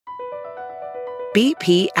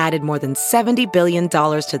BP added more than $70 billion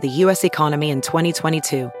to the U.S. economy in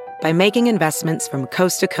 2022 by making investments from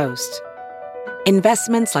coast to coast.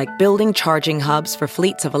 Investments like building charging hubs for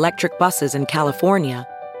fleets of electric buses in California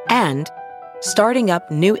and starting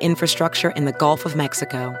up new infrastructure in the Gulf of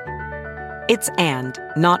Mexico. It's and,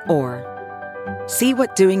 not or. See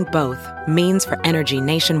what doing both means for energy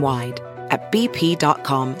nationwide at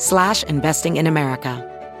bp.com/investing in America.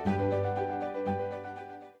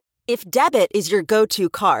 If debit is your go-to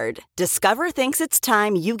card, Discover thinks it's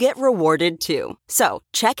time you get rewarded too. So,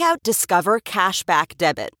 check out Discover Cashback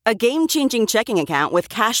Debit, a game-changing checking account with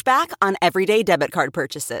cashback on everyday debit card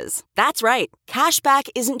purchases. That's right, cashback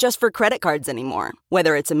isn't just for credit cards anymore.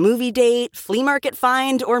 Whether it's a movie date, flea market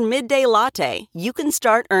find, or midday latte, you can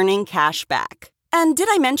start earning cash back. And did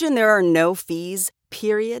I mention there are no fees,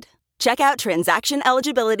 period? Check out transaction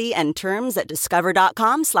eligibility and terms at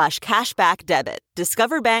discover.com/cashbackdebit.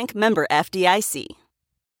 Discover Bank, member FDIC.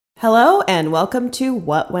 Hello and welcome to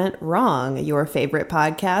What Went Wrong, your favorite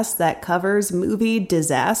podcast that covers movie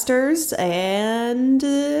disasters, and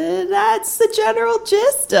that's the general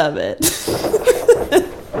gist of it.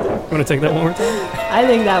 Want to take that one more time? I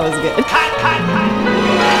think that was good.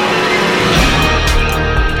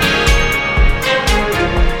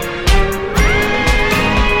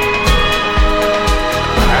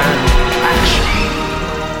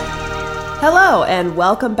 Hello, and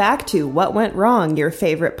welcome back to What Went Wrong, your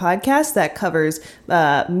favorite podcast that covers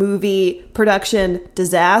movie production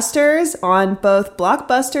disasters on both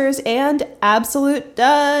blockbusters and absolute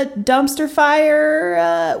dumpster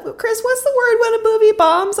fire. Chris, what's the word when a movie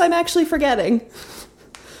bombs? I'm actually forgetting.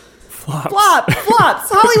 Flops. Flops,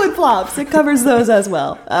 Hollywood flops. It covers those as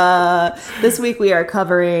well. This week we are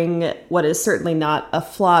covering what is certainly not a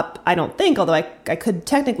flop, I don't think, although I could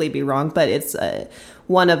technically be wrong, but it's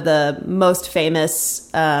one of the most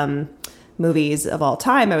famous movies of all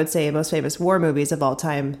time. I would say most famous war movies of all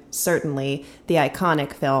time, certainly the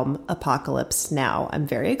iconic film Apocalypse Now. I'm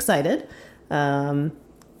very excited. Yes,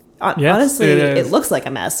 honestly, it looks like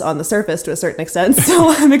a mess on the surface to a certain extent, so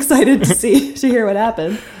I'm excited to hear what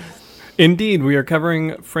happened. Indeed, we are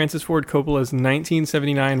covering Francis Ford Coppola's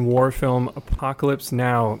 1979 war film Apocalypse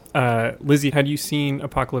Now. Lizzie, had you seen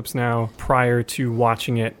Apocalypse Now prior to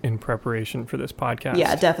watching it in preparation for this podcast?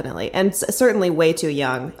 Yeah, definitely. And certainly way too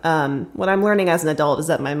young. What I'm learning as an adult is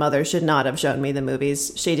that my mother should not have shown me the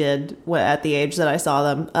movies. She did at the age that I saw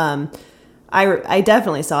them. I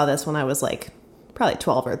definitely saw this when I was probably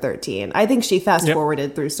 12 or 13. I think she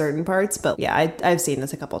fast-forwarded through certain parts, but yeah, I've seen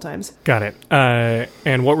this a couple times. Got it.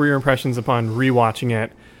 And what were your impressions upon rewatching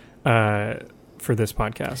it for this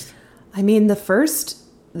podcast? I mean, the first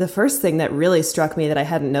thing that really struck me that I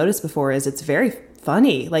hadn't noticed before is it's very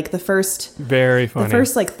funny. Very funny. The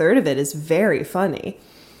first third of it is very funny.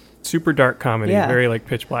 Super dark comedy, very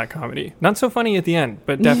pitch black comedy. Not so funny at the end,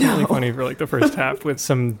 but definitely funny for the first half, with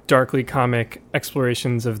some darkly comic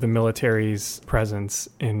explorations of the military's presence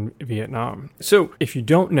in Vietnam. So if you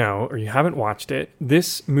don't know or you haven't watched it,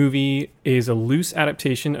 this movie is a loose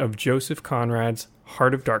adaptation of Joseph Conrad's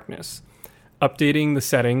Heart of Darkness, updating the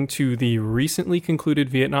setting to the recently concluded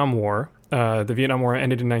Vietnam War. The Vietnam War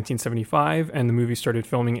ended in 1975, and the movie started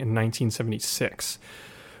filming in 1976.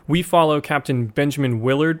 We follow Captain Benjamin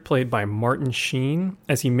Willard, played by Martin Sheen,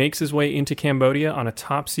 as he makes his way into Cambodia on a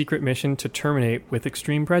top-secret mission to terminate, with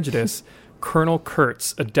extreme prejudice, Colonel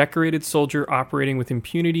Kurtz, a decorated soldier operating with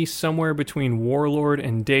impunity somewhere between warlord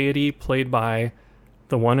and deity, played by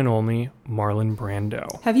the one and only Marlon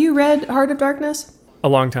Brando. Have you read Heart of Darkness? A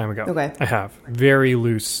long time ago. Okay. I have. Very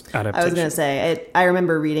loose adaptation. I was going to say, I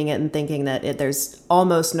remember reading it and thinking that there's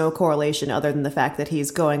almost no correlation other than the fact that he's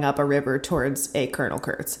going up a river towards a Colonel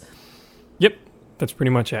Kurtz. Yep. That's pretty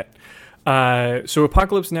much it. So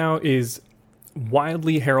Apocalypse Now is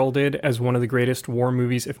widely heralded as one of the greatest war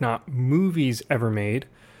movies, if not movies, ever made.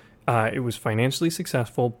 It was financially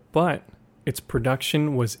successful, but its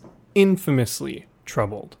production was infamously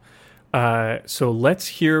troubled. So let's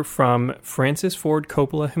hear from Francis Ford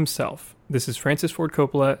Coppola himself. This is Francis Ford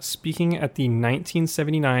Coppola speaking at the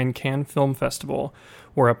 1979 Cannes Film Festival,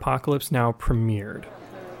 where Apocalypse Now premiered.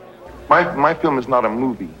 My film is not a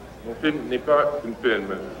movie.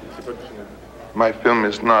 My film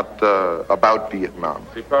is not about Vietnam.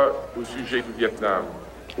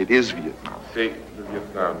 It is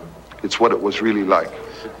Vietnam. It's what it was really like.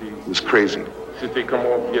 It was crazy.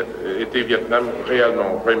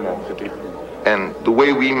 And the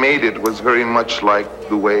way we made it was very much like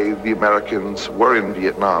the way the Americans were in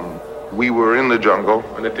Vietnam We were in the jungle.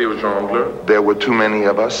 On était au jungle. There were too many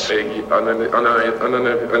of us. On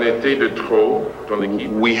était de trop dans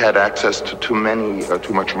l'équipe. We had access to too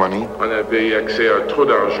much money. On avait accès à trop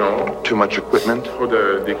d'argent. Too much equipment. Trop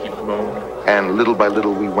d'équipement. And little by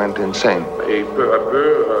little we went insane. Et peu à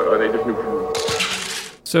peu, on est devenu fou.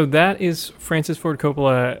 So that is Francis Ford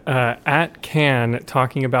Coppola at Cannes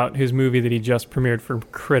talking about his movie that he just premiered for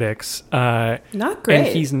critics. Not great. And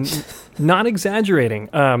he's not exaggerating.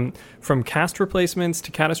 From cast replacements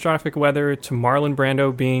to catastrophic weather to Marlon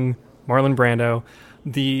Brando being Marlon Brando,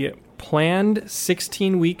 the planned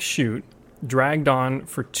 16-week shoot dragged on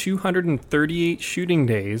for 238 shooting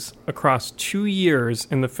days across 2 years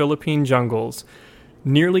in the Philippine jungles,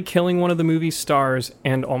 nearly killing one of the movie's stars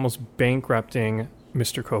and almost bankrupting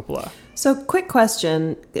Mr. Coppola. So, quick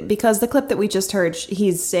question, because the clip that we just heard,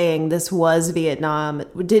 he's saying this was Vietnam.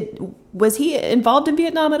 Was he involved in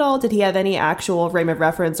Vietnam at all? Did he have any actual frame of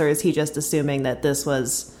reference, or is he just assuming that this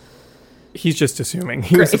was... He's just assuming.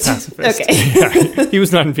 He was a pacifist. Okay. Yeah, he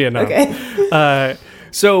was not in Vietnam. Okay.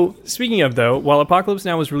 So, speaking of, though, while Apocalypse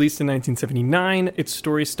Now was released in 1979, its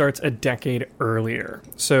story starts a decade earlier.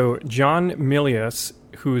 So, John Milius,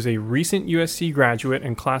 who is a recent USC graduate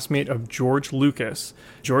and classmate of George Lucas.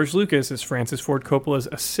 George Lucas is Francis Ford Coppola's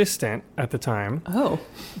assistant at the time. Oh.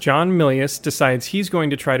 John Milius decides he's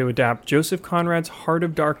going to try to adapt Joseph Conrad's Heart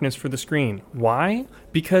of Darkness for the screen. Why?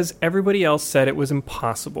 Because everybody else said it was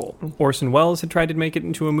impossible. Orson Welles had tried to make it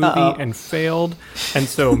into a movie and failed. And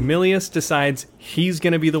so Milius decides he's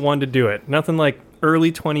going to be the one to do it. Nothing like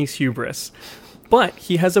early 20s hubris. But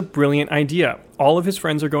he has a brilliant idea. All of his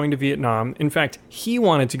friends are going to Vietnam. In fact, he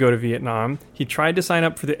wanted to go to Vietnam. He tried to sign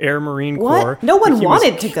up for the Air Marine Corps. No one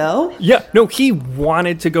wanted to go. Yeah, no, he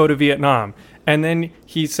wanted to go to Vietnam. And then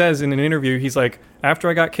he says in an interview, he's like, after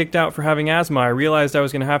I got kicked out for having asthma, I realized I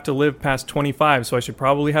was going to have to live past 25, so I should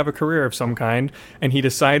probably have a career of some kind. And he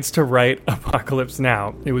decides to write Apocalypse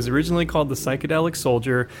Now. It was originally called The Psychedelic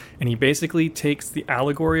Soldier, and he basically takes the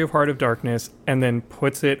allegory of Heart of Darkness and then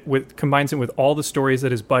combines it with all the stories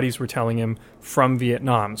that his buddies were telling him from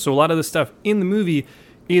Vietnam. So a lot of the stuff in the movie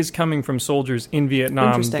is coming from soldiers in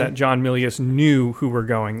Vietnam that John Milius knew who were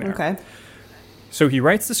going there. Okay. So he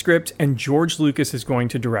writes the script, and George Lucas is going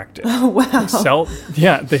to direct it. Oh,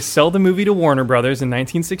 wow. They sell the movie to Warner Brothers in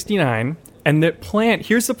 1969, and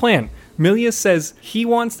here's the plan. Milius says he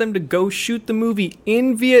wants them to go shoot the movie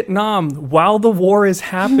in Vietnam while the war is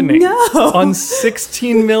happening on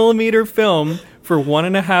 16mm film for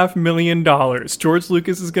 $1.5 million. George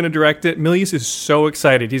Lucas is going to direct it. Milius is so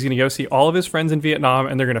excited. He's going to go see all of his friends in Vietnam,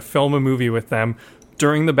 and they're going to film a movie with them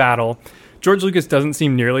during the battle. George Lucas doesn't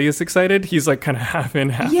seem nearly as excited. He's like kind of half in,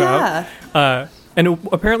 half out. And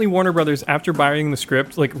apparently Warner Brothers, after buying the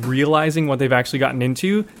script, like realizing what they've actually gotten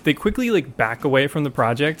into, they quickly like back away from the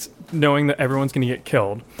project, knowing that everyone's going to get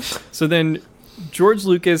killed. So then George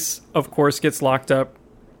Lucas, of course, gets locked up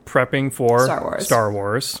prepping for Star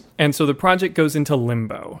Wars. And so the project goes into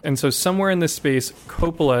limbo. And so somewhere in this space,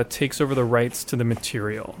 Coppola takes over the rights to the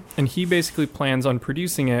material. And he basically plans on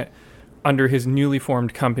producing it under his newly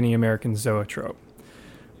formed company, American Zoetrope.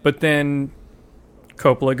 But then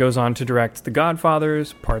Coppola goes on to direct The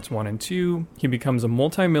Godfathers, Parts 1 and 2. He becomes a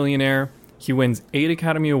multimillionaire. He wins 8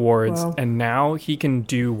 Academy Awards, and now he can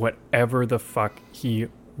do whatever the fuck he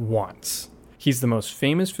wants. He's the most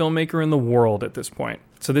famous filmmaker in the world at this point.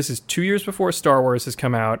 So this is 2 years before Star Wars has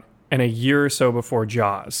come out, and a year or so before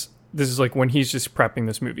Jaws. This is like when he's just prepping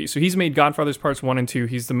this movie. So he's made Godfathers Parts 1 and 2.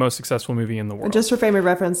 He's the most successful movie in the world. Just for frame of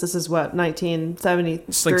reference, this is what, 1973?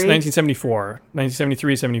 It's like 1974,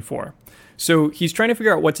 1973, 74. So he's trying to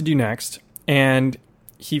figure out what to do next, and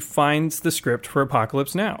he finds the script for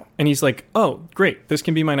Apocalypse Now. And he's like, oh, great, this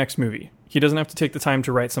can be my next movie. He doesn't have to take the time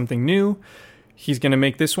to write something new. He's going to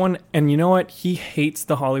make this one. And you know what? He hates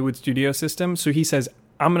the Hollywood studio system. So he says,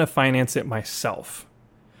 I'm going to finance it myself.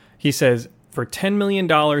 He says, for $10 million,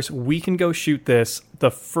 we can go shoot this,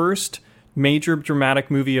 the first major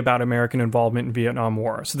dramatic movie about American involvement in Vietnam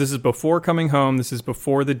War. So this is before Coming Home. This is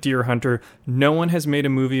before The Deer Hunter. No one has made a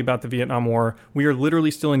movie about the Vietnam War. We are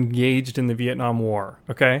literally still engaged in the Vietnam War,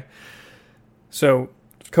 okay? So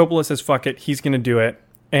Coppola says, fuck it, he's going to do it.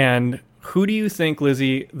 And who do you think,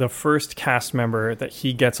 Lizzie, the first cast member that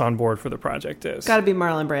he gets on board for the project is? Gotta be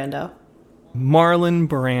Marlon Brando. Marlon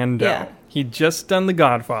Brando. Yeah. He'd just done The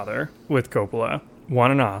Godfather with Coppola,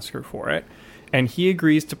 won an Oscar for it, and he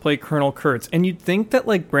agrees to play Colonel Kurtz. And you'd think that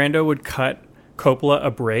like Brando would cut Coppola a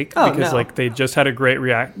break because like they just had a great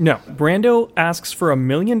react. No, Brando asks for $1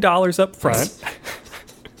 million up front,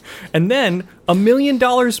 and then $1 million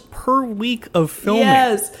per week of filming.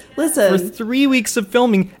 Yes, listen, for 3 weeks of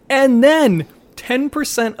filming, and then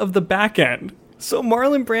 10% of the back end. So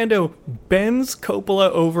Marlon Brando bends Coppola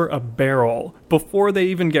over a barrel before they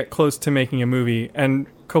even get close to making a movie. And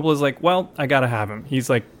Coppola's like, well, I gotta have him. He's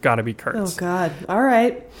like, gotta be Kurtz. Oh, God. All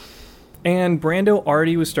right. And Brando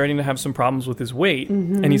already was starting to have some problems with his weight.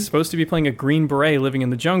 And he's supposed to be playing a Green Beret living in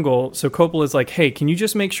the jungle. So Coppola's like, hey, can you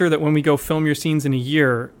just make sure that when we go film your scenes in a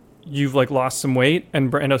year, you've like lost some weight?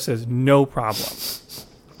 And Brando says, no problem.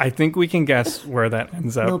 I think we can guess where that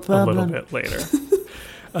ends up a little bit later.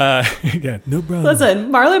 Again, no problem.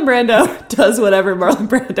 Listen, Marlon Brando does whatever Marlon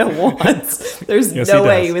Brando wants. There's no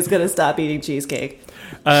way he was going to stop eating cheesecake.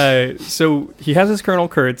 So he has his Colonel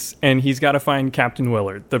Kurtz, and he's got to find Captain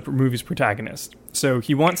Willard, the movie's protagonist. So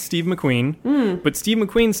he wants Steve McQueen, but Steve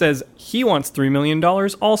McQueen says he wants $3 million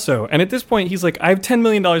also. And at this point, he's like, I have $10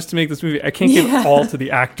 million to make this movie. I can't give it all to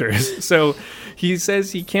the actors. So he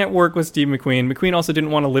says he can't work with Steve McQueen. McQueen also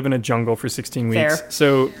didn't want to live in a jungle for 16 weeks. Fair.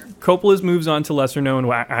 So Coppola moves on to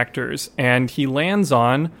lesser-known actors, and he lands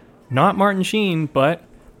on not Martin Sheen, but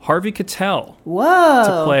Harvey Keitel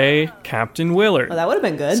to play Captain Willard. Oh, that would have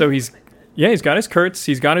been good. So he's got his Kurtz,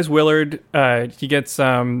 he's got his Willard, he gets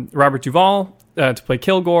Robert Duvall to play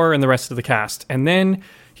Kilgore and the rest of the cast. And then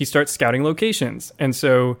he starts scouting locations. And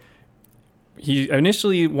so he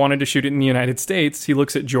initially wanted to shoot it in the United States. He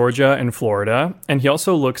looks at Georgia and Florida, and he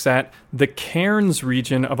also looks at the Cairns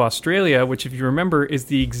region of Australia, which, if you remember, is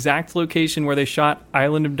the exact location where they shot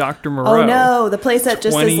Island of Dr. Moreau. Oh, no, the place that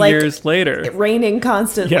just is like 20 years later. Raining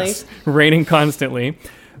constantly. Yes, raining constantly.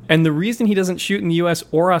 And the reason he doesn't shoot in the US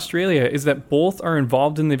or Australia is that both are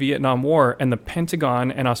involved in the Vietnam War, and the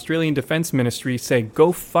Pentagon and Australian Defense Ministry say,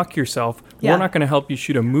 go fuck yourself. Yeah. We're not going to help you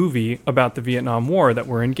shoot a movie about the Vietnam War that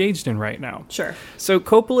we're engaged in right now. Sure. So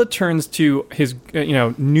Coppola turns to his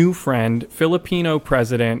new friend, Filipino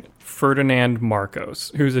president Ferdinand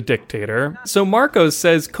Marcos, who's a dictator. So Marcos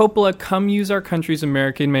says, Coppola, come use our country's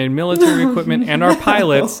American-made military equipment and our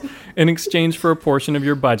pilots in exchange for a portion of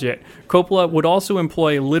your budget. Coppola would also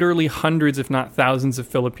employ literally hundreds, if not thousands, of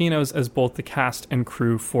Filipinos as both the cast and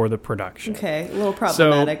crew for the production. Okay, a little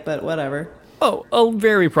problematic, but whatever. Oh,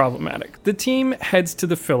 very problematic. The team heads to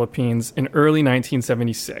the Philippines in early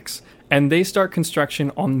 1976, and they start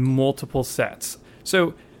construction on multiple sets.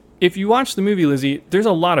 So if you watch the movie, Lizzie, there's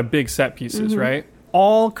a lot of big set pieces, right?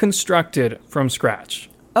 All constructed from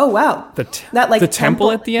scratch. Oh, wow. The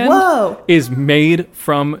temple at the end is made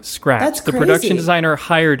from scratch. That's the crazy. production designer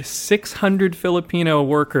hired 600 Filipino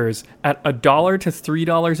workers at $1 to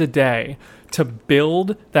 $3 a day to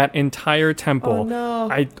build that entire temple. Oh,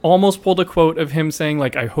 no. I almost pulled a quote of him saying,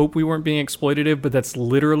 like, I hope we weren't being exploitative, but that's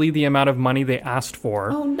literally the amount of money they asked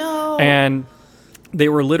for. Oh, no. And they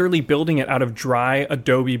were literally building it out of dry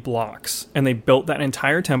adobe blocks. And they built that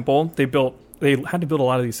entire temple. They had to build a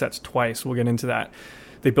lot of these sets twice. We'll get into that.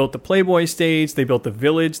 They built the Playboy stage. They built the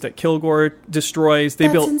village that Kilgore destroys. They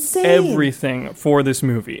built everything for this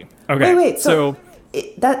movie. Okay. Wait. So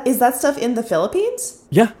is that stuff in the Philippines?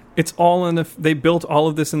 Yeah. It's all they built all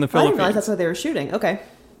of this in the Philippines. I didn't realize that's what they were shooting. Okay.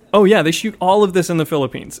 Oh, yeah, they shoot all of this in the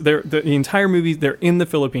Philippines. The entire movie, they're in the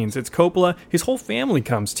Philippines. It's Coppola. His whole family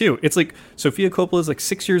comes, too. It's like Sofia Coppola's like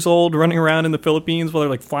 6 years old running around in the Philippines while they're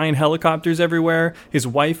like flying helicopters everywhere. His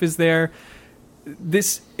wife is there.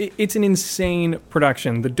 It's an insane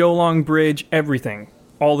production. The Dolong Bridge, everything.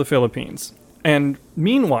 All the Philippines. And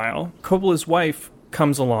meanwhile, Coppola's wife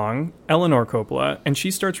comes along, Eleanor Coppola, and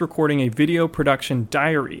she starts recording a video production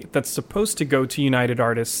diary that's supposed to go to United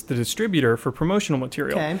Artists, the distributor, for promotional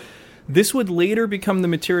material. Okay. This would later become the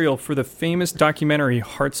material for the famous documentary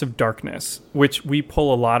Hearts of Darkness, which we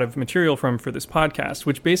pull a lot of material from for this podcast,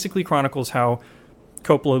 which basically chronicles how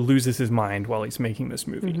Coppola loses his mind while he's making this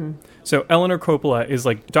movie. Mm-hmm. So Eleanor Coppola is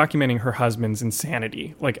like documenting her husband's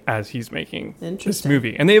insanity, like as he's making this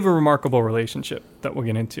movie. And they have a remarkable relationship that we'll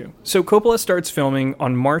get into. So Coppola starts filming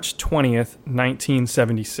on March 20th,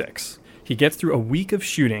 1976. He gets through a week of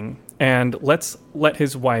shooting, and let's let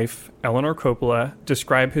his wife, Eleanor Coppola,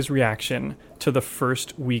 describe his reaction to the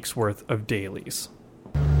first week's worth of dailies.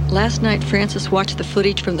 Last night, Francis watched the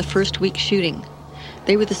footage from the first week's shooting.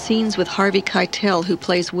 They were the scenes with Harvey Keitel, who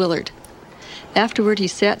plays Willard. Afterward, he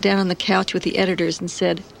sat down on the couch with the editors and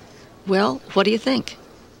said, "Well, what do you think?"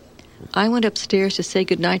 I went upstairs to say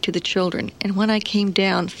goodnight to the children, and when I came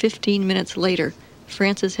down 15 minutes later,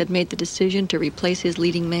 Francis had made the decision to replace his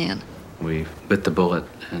leading man. We bit the bullet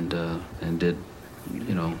and did,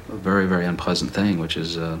 a very, very unpleasant thing, which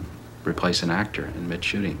is replace an actor in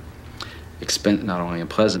mid-shooting. Not only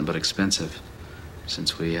unpleasant, but expensive,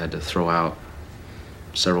 since we had to throw out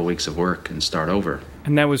several weeks of work and start over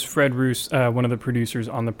And that was Fred Roos, one of the producers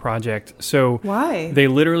on the project. So why? They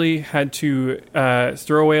literally had to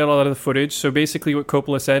throw away a lot of the footage. So basically what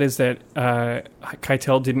Coppola said is that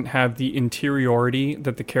Keitel didn't have the interiority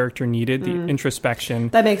that the character needed, the introspection.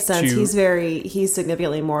 That makes sense. He's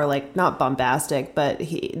significantly more like, not bombastic, but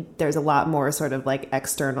there's a lot more sort of like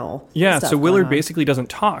external stuff so Willard basically doesn't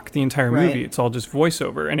talk the entire movie. It's all just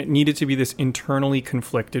voiceover. And it needed to be this internally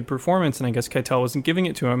conflicted performance. And I guess Keitel wasn't giving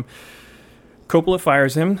it to him. Coppola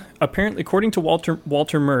fires him. Apparently, according to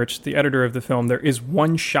Walter Murch, the editor of the film, there is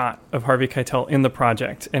one shot of Harvey Keitel in the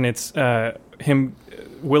project, and it's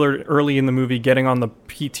Willard early in the movie getting on the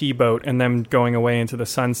PT boat and then going away into the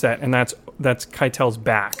sunset, and that's Keitel's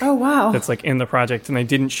back. Oh, wow. That's like in the project, and they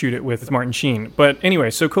didn't shoot it with Martin Sheen. But anyway,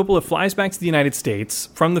 so Coppola flies back to the United States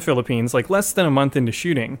from the Philippines, like less than a month into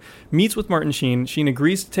shooting, meets with Martin Sheen. Sheen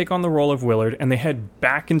agrees to take on the role of Willard, and they head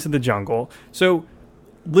back into the jungle. So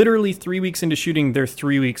literally 3 weeks into shooting, they're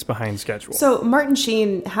 3 weeks behind schedule. So Martin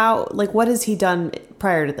Sheen, what has he done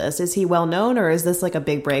prior to this? Is he well known, or is this like a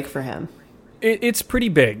big break for him? It's pretty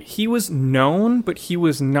big. He was known, but he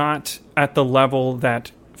was not at the level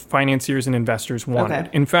that financiers and investors wanted.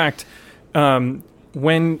 Okay. In fact,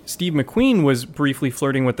 when Steve McQueen was briefly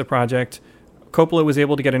flirting with the project, Coppola was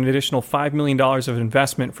able to get an additional $5 million of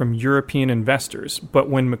investment from European investors. But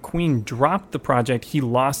when McQueen dropped the project, he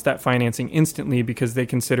lost that financing instantly because they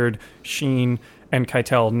considered Sheen and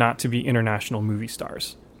Keitel not to be international movie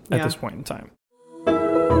stars at this point in time.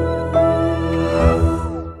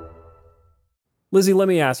 Lizzie, let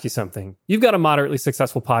me ask you something. You've got a moderately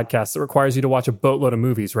successful podcast that requires you to watch a boatload of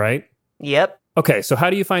movies, right? Yep. Okay, so how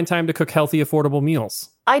do you find time to cook healthy, affordable meals?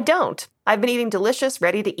 I don't. I've been eating delicious,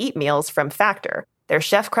 ready-to-eat meals from Factor. They're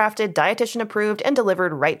chef-crafted, dietitian-approved, and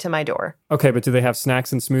delivered right to my door. Okay, but do they have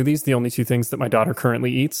snacks and smoothies, the only two things that my daughter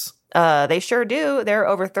currently eats? They sure do. There are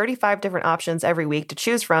over 35 different options every week to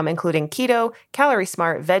choose from, including keto, calorie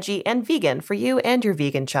smart, veggie, and vegan for you and your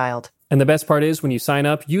vegan child. And the best part is, when you sign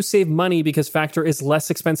up, you save money because Factor is less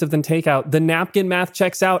expensive than takeout. The napkin math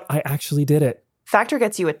checks out. I actually did it. Factor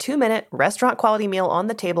gets you a 2-minute, restaurant-quality meal on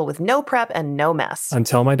the table with no prep and no mess.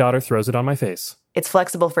 Until my daughter throws it on my face. It's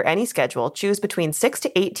flexible for any schedule. Choose between 6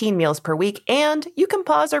 to 18 meals per week, and you can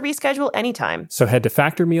pause or reschedule anytime. So head to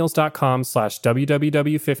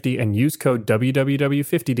factormeals.com/WWW50 and use code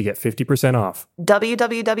WWW50 to get 50% off.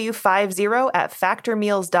 WWW50 at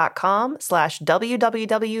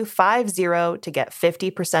factormeals.com/WWW50 to get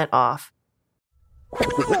 50% off.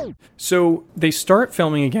 So they start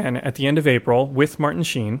filming again at the end of April with Martin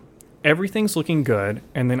Sheen. Everything's looking good.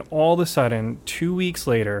 And then all of a sudden, 2 weeks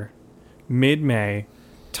later, mid-May,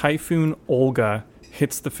 Typhoon Olga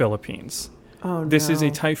hits the Philippines. Oh, This no. is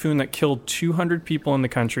a typhoon that killed 200 people in the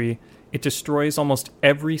country. It destroys almost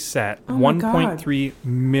every set, Oh my God. $1.3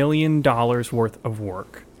 million worth of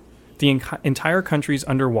work. The entire country's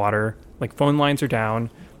underwater, like phone lines are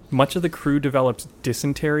down. Much of the crew develops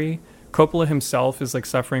dysentery. Coppola himself is like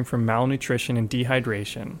suffering from malnutrition and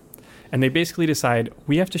dehydration. And they basically decide,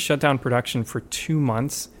 we have to shut down production for 2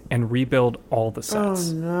 months and rebuild all the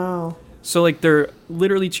sets. Oh, no. So like they're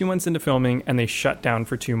literally 2 months into filming and they shut down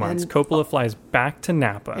for 2 months. And- Coppola flies back to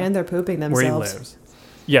Napa. And they're pooping themselves. Where he lives.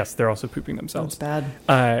 Yes, they're also pooping themselves. That's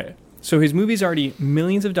bad. So his movie's already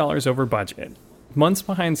millions of dollars over budget, months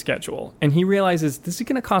behind schedule, and he realizes this is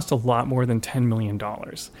going to cost a lot more than $10 million.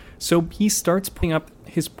 So he starts putting up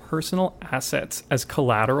his personal assets as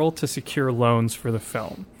collateral to secure loans for the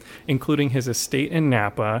film, including his estate in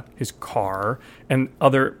Napa, his car, and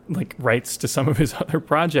other like rights to some of his other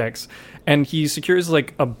projects. And he secures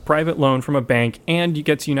like a private loan from a bank, and he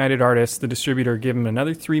gets United Artists, the distributor, give him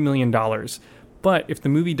another $3 million. But if the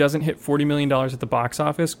movie doesn't hit $40 million at the box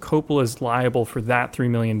office, Coppola is liable for that $3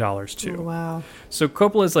 million too. Wow. So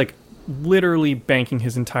Coppola is like literally banking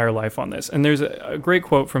his entire life on this. And there's a great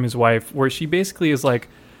quote from his wife where she basically is like,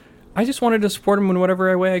 I just wanted to support him in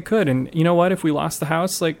whatever way I could. And you know what? If we lost the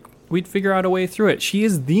house, like we'd figure out a way through it. She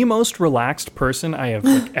is the most relaxed person I have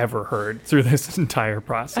like, ever heard through this entire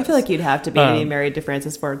process. I feel like you'd have to be to be married to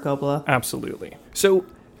Francis Ford Coppola. Absolutely. So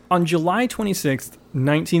on July 26th,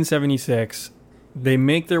 1976, they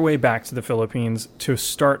make their way back to the Philippines to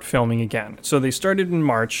start filming again. So they started in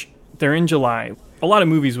March. They're in July. A lot of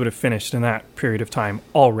movies would have finished in that period of time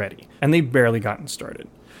already, and they've barely gotten started.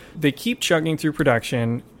 They keep chugging through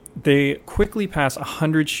production. They quickly pass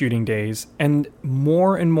 100 shooting days, and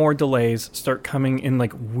more delays start coming in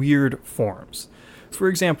like weird forms. For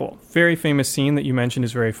example, very famous scene that you mentioned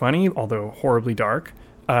is very funny, although horribly dark.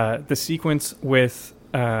 The sequence with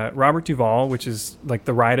Robert Duvall, which is like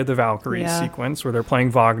the Ride of the Valkyries sequence, where they're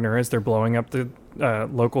playing Wagner as they're blowing up the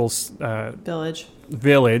local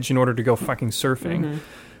village in order to go fucking surfing. Mm-hmm.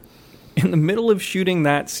 In the middle of shooting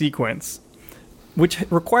that sequence, which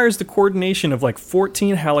requires the coordination of like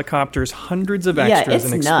 14 helicopters, hundreds of extras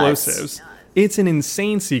and explosives. Nuts. It's an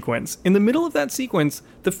insane sequence. In the middle of that sequence,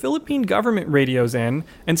 the Philippine government radios in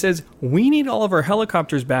and says, we need all of our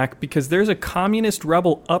helicopters back because there's a communist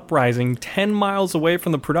rebel uprising 10 miles away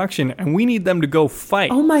from the production and we need them to go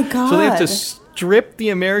fight. Oh my God. So they have to strip the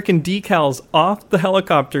American decals off the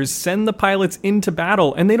helicopters, send the pilots into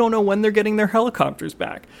battle, and they don't know when they're getting their helicopters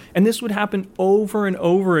back. And this would happen over and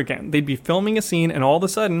over again. They'd be filming a scene and all of a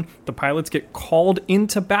sudden the pilots get called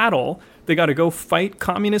into battle. They got to go fight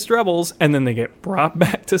communist rebels, and then they get brought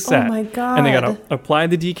back to set. Oh my God. And they got to apply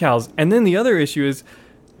the decals. And then the other issue is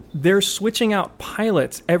they're switching out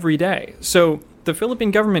pilots every day. So the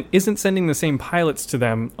Philippine government isn't sending the same pilots to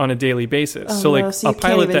them on a daily basis. Oh, so like no, so a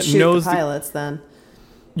pilot that knows the pilots then.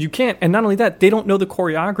 You can't. And not only that, they don't know the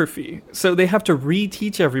choreography. So they have to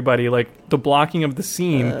reteach everybody like the blocking of the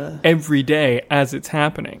scene every day as it's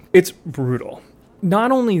happening. It's brutal.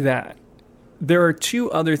 Not only that, there are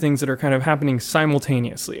two other things that are kind of happening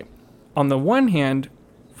simultaneously. On the one hand,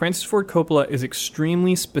 Francis Ford Coppola is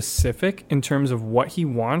extremely specific in terms of what he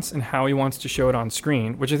wants and how he wants to show it on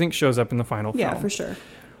screen, which I think shows up in the final film. Yeah, for sure.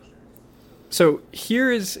 So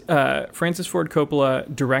here is Francis Ford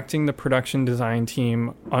Coppola directing the production design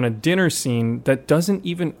team on a dinner scene that doesn't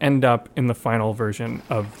even end up in the final version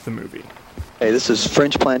of the movie. Hey, this is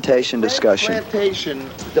French plantation discussion. French plantation,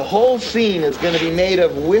 the whole scene is going to be made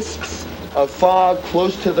of wisps of fog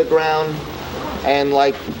close to the ground and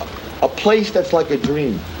like a place that's like a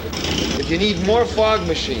dream. If you need more fog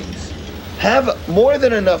machines, have more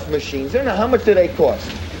than enough machines. I don't know, how much do they cost?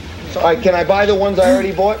 All right, can I buy the ones I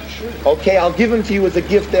already bought? Okay, I'll give them to you as a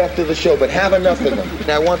gift after the show, but have enough of them. And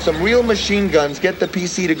I want some real machine guns. Get the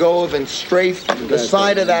PC to go over and strafe the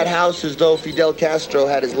side of that house as though Fidel Castro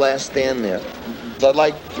had his last stand there. So I'd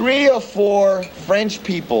like 3 or 4 French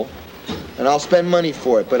people, and I'll spend money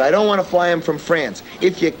for it, but I don't want to fly them from France.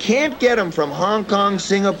 If you can't get them from Hong Kong,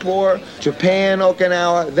 Singapore, Japan,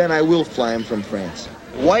 Okinawa, then I will fly them from France.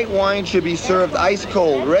 White wine should be served ice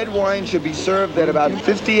cold. Red wine should be served at about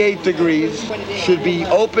 58 degrees. Should be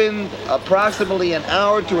opened approximately an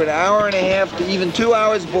hour to an hour and a half to even 2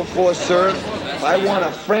 hours before serve. I want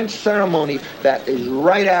a French ceremony that is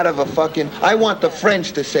right out of a fucking... I want the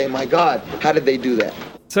French to say, my God, how did they do that?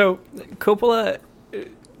 So Coppola...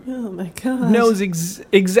 Oh my God! Knows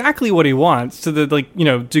exactly what he wants to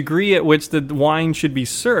the degree at which the wine should be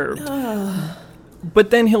served.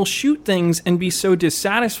 But then he'll shoot things and be so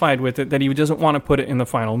dissatisfied with it that he doesn't want to put it in the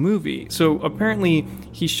final movie. So apparently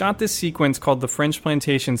he shot this sequence called the French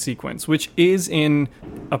plantation sequence, which is in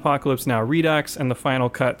Apocalypse Now Redux and the final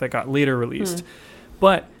cut that got later released.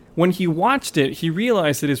 But when he watched it, he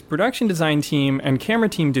realized that his production design team and camera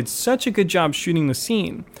team did such a good job shooting the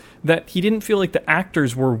scene that he didn't feel like the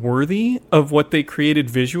actors were worthy of what they created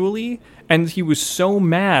visually, and he was so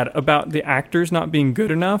mad about the actors not being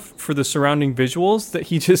good enough for the surrounding visuals that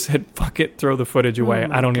he just said, fuck it, throw the footage away.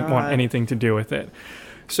 I don't even want anything to do with it.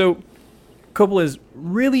 So Coppola is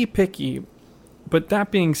really picky, but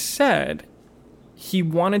that being said, he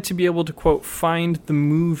wanted to be able to, quote, find the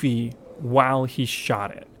movie while he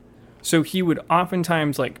shot it. So he would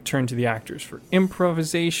oftentimes turn to the actors for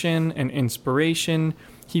improvisation and inspiration.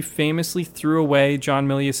 He famously threw away John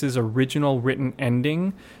Milius's original written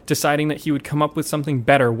ending, deciding that he would come up with something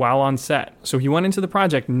better while on set. So he went into the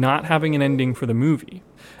project not having an ending for the movie.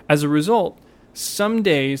 As a result, some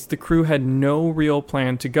days the crew had no real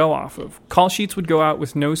plan to go off of. Call sheets would go out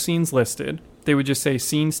with no scenes listed. They would just say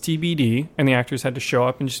scenes TBD, and the actors had to show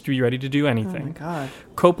up and just be ready to do anything. Oh my God.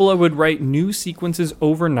 Coppola would write new sequences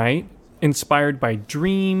overnight, inspired by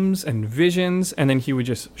dreams and visions, and then he would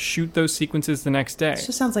just shoot those sequences the next day. It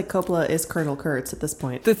just sounds like Coppola is Colonel Kurtz at this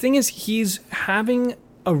point. The thing is, he's having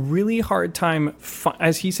a really hard time,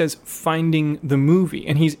 as he says, finding the movie.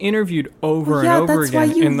 And he's interviewed over and over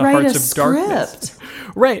again in The Hearts of Darkness.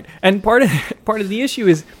 Right. And part of the issue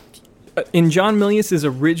is, in John Milius's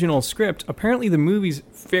original script, apparently the movie's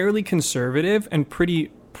fairly conservative and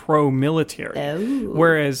pretty pro-military. Oh.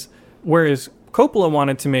 Whereas Coppola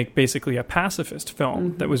wanted to make basically a pacifist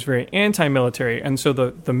film that was very anti-military. And so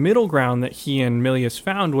the middle ground that he and Milius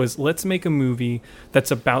found was, let's make a movie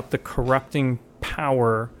that's about the corrupting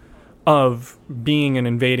power of being an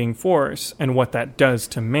invading force and what that does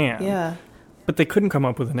to man. Yeah. But they couldn't come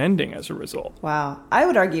up with an ending as a result. Wow. I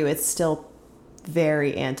would argue it's still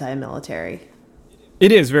very anti-military.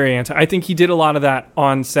 It is very anti. I think he did a lot of that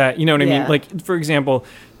on set. You know what I mean? Like, for example,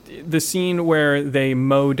 the scene where they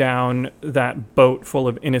mow down that boat full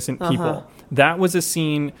of innocent people. that was a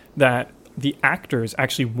scene that the actors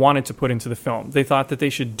actually wanted to put into the film. They thought that they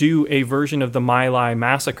should do a version of the My Lai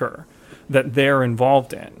massacre that they're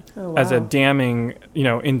involved in as a damning,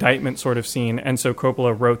 indictment sort of scene. And so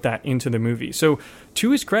Coppola wrote that into the movie. So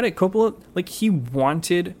to his credit, Coppola, he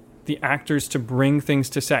wanted the actors to bring things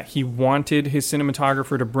to set. He wanted his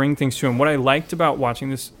cinematographer to bring things to him. What I liked about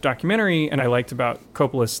watching this documentary, and I liked about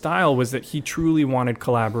Coppola's style, was that he truly wanted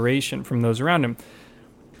collaboration from those around him.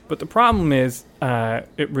 But the problem is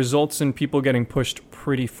it results in people getting pushed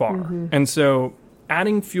pretty far. Mm-hmm. And so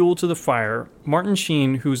adding fuel to the fire, Martin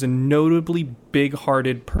Sheen, who's a notably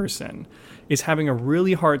big-hearted person, is having a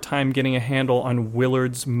really hard time getting a handle on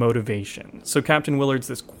Willard's motivation. So Captain Willard's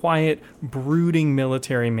this quiet, brooding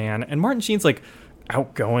military man, and Martin Sheen's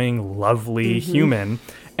outgoing, lovely human.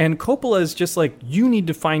 And Coppola's just you need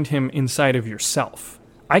to find him inside of yourself.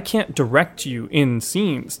 I can't direct you in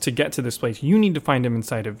scenes to get to this place. You need to find him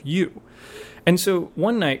inside of you. And so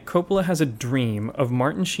one night, Coppola has a dream of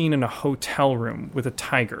Martin Sheen in a hotel room with a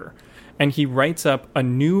tiger, and he writes up a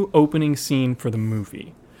new opening scene for the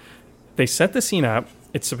movie. They set the scene up.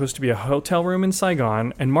 It's supposed to be a hotel room in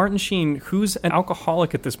Saigon, and Martin Sheen, who's an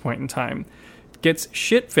alcoholic at this point in time, gets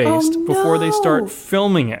shit-faced before they start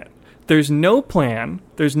filming it. There's no plan.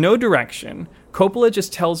 There's no direction. Coppola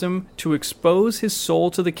just tells him to expose his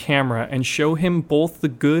soul to the camera and show him both the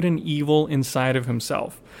good and evil inside of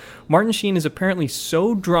himself. Martin Sheen is apparently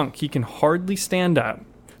so drunk he can hardly stand up.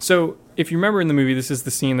 So if you remember in the movie, this is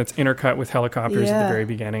the scene that's intercut with helicopters at the very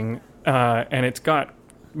beginning, and it's got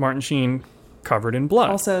Martin Sheen covered in blood.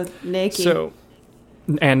 Also naked.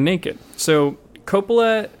 So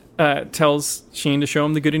Coppola tells Sheen to show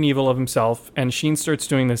him the good and evil of himself, and Sheen starts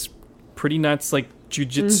doing this pretty nuts,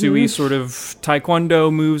 jiu-jitsu-y sort of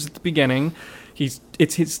taekwondo moves at the beginning.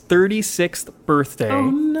 It's his 36th birthday. Oh,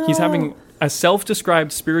 no. He's having a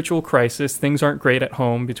self-described spiritual crisis. Things aren't great at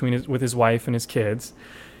home with his wife and his kids.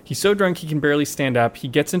 He's so drunk he can barely stand up. He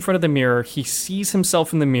gets in front of the mirror. He sees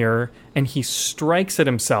himself in the mirror, and he strikes at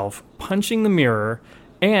himself, punching the mirror,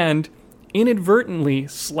 and inadvertently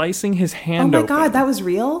slicing his hand open. Oh my God, that was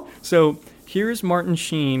real? So here's Martin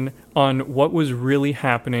Sheen on what was really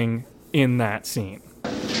happening in that scene. Do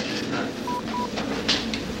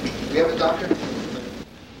we have a doctor?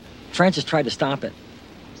 Francis tried to stop it,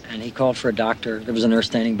 and he called for a doctor. There was a nurse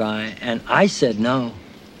standing by, and I said, no,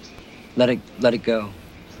 let it go.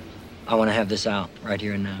 I want to have this out right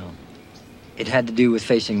here and now. It had to do with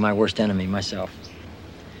facing my worst enemy, myself.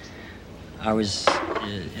 I was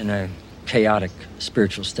in a chaotic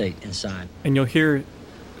spiritual state inside. And you'll hear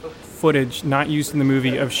footage not used in the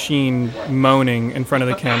movie of Sheen moaning in front of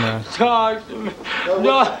the camera. No!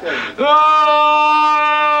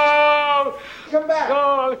 Come back!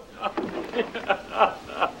 No!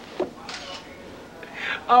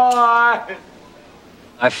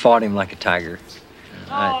 I fought him like a tiger.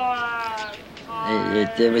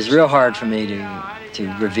 It was real hard for me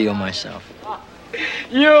to reveal myself.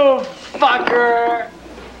 You fucker!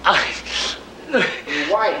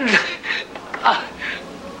 White.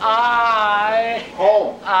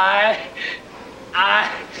 Home.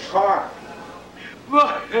 Car.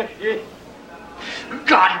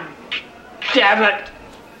 God damn it!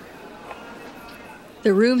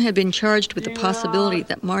 The room had been charged with the possibility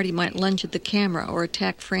that Marty might lunge at the camera or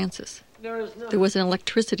attack Francis. There was an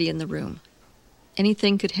electricity in the room.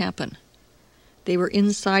 Anything could happen. They were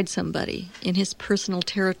inside somebody, in his personal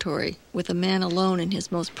territory, with a man alone in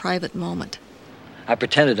his most private moment. I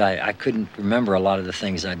pretended I couldn't remember a lot of the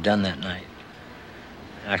things I'd done that night.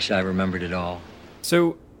 Actually, I remembered it all.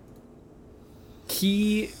 So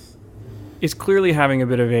he is clearly having a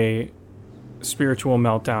bit of a spiritual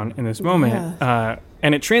meltdown in this moment. Yeah.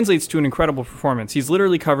 And it translates to an incredible performance. He's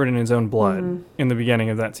literally covered in his own blood in the beginning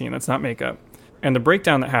of that scene. That's not makeup. And the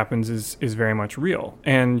breakdown that happens is very much real.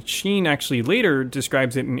 And Sheen actually later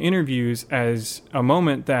describes it in interviews as a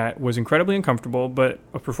moment that was incredibly uncomfortable, but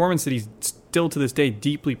a performance that he's still to this day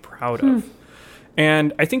deeply proud of.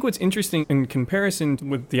 And I think what's interesting in comparison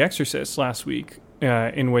with The Exorcist last week,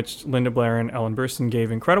 in which Linda Blair and Ellen Burstyn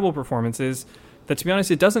gave incredible performances, that, to be honest,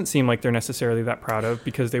 it doesn't seem like they're necessarily that proud of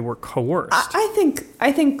because they were coerced.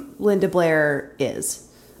 I think Linda Blair is.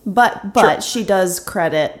 But sure. She does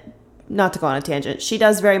credit, not to go on a tangent, she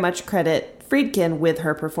does very much credit Friedkin with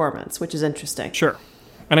her performance, which is interesting. Sure.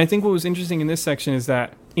 And I think what was interesting in this section is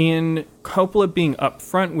that in Coppola being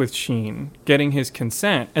upfront with Sheen, getting his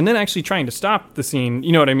consent, and then actually trying to stop the scene,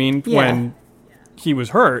 you know what I mean, when he was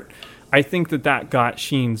hurt, I think that got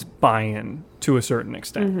Sheen's buy-in to a certain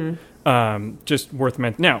extent. Just worth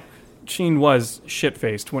mentioning. Now, Sheen was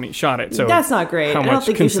shit-faced when he shot it, so that's not great. I don't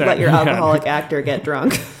think you should let your alcoholic actor get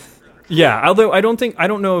drunk. Yeah, although I don't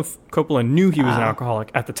know if Coppola knew he was an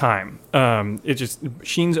alcoholic at the time. It just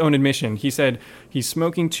Sheen's own admission. He said he's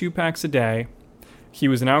smoking 2 packs a day. He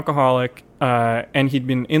was an alcoholic, and he'd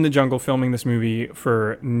been in the jungle filming this movie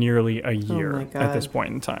for nearly a year at this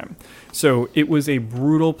point in time. So it was a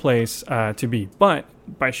brutal place to be. But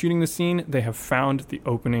by shooting the scene, they have found the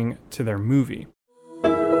opening to their movie.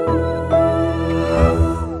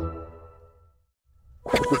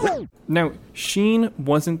 Now, Sheen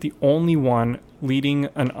wasn't the only one leading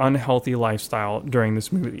an unhealthy lifestyle during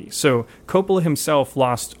this movie. So Coppola himself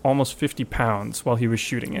lost almost 50 pounds while he was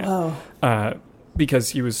shooting it because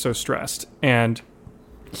he was so stressed. And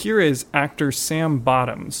here is actor Sam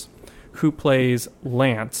Bottoms, who plays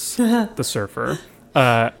Lance, the surfer,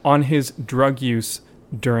 on his drug use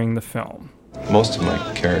during the film. Most of my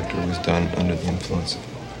character was done under the influence of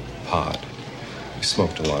pot. We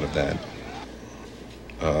smoked a lot of that.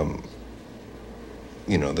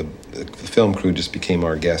 The film crew just became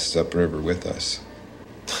our guests upriver with us.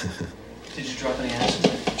 Did you drop any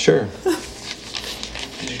acid? Sure.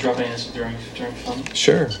 Did you drop any acid during filming?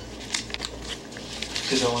 Sure.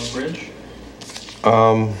 To Dolan Bridge?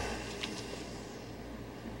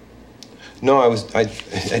 No, I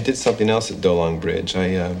did something else at Dolong Bridge.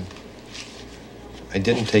 I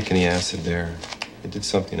didn't take any acid there. I did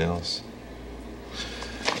something else.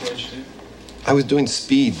 What did you do? I was doing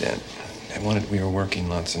speed then. We were working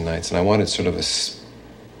lots of nights, and I wanted sort of a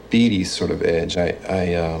speedy sort of edge.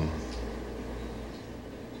 And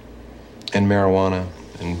marijuana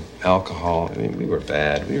and alcohol. I mean, we were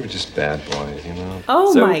bad. We were just bad boys, you know?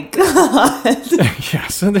 My God. Yeah,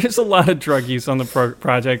 so there's a lot of drug use on the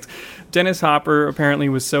project. Dennis Hopper apparently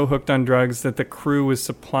was so hooked on drugs that the crew was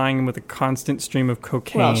supplying him with a constant stream of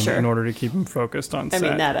cocaine in order to keep him focused on set. I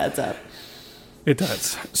mean, that adds up. It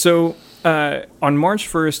does. So on March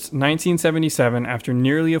 1st, 1977, after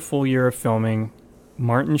nearly a full year of filming,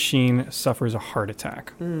 Martin Sheen suffers a heart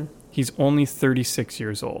attack. He's only 36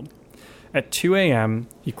 years old. At 2 a.m.,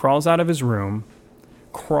 he crawls out of his room,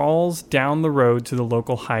 crawls down the road to the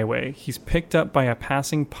local highway. He's picked up by a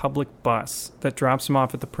passing public bus that drops him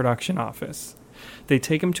off at the production office. They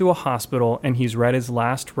take him to a hospital, and he's read his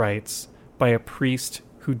last rites by a priest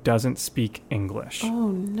who doesn't speak English.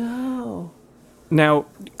 Oh, no. Now,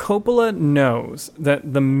 Coppola knows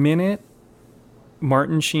that the minute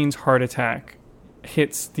Martin Sheen's heart attack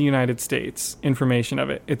hits the United States, information of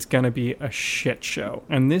it, it's going to be a shit show.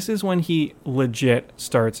 And this is when he legit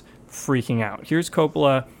starts freaking out. Here's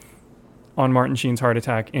Coppola on Martin Sheen's heart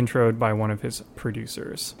attack, introed by one of his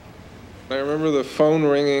producers. I remember the phone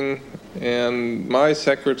ringing, and my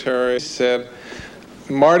secretary said,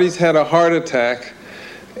 Marty's had a heart attack,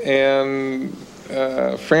 and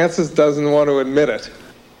Francis doesn't want to admit it.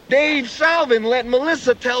 Dave Salvin let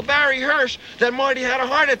Melissa tell Barry Hirsch that Marty had a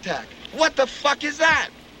heart attack. What the fuck is that?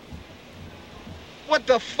 What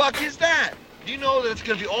the fuck is that? Do you know that it's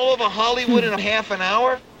going to be all over Hollywood in a half an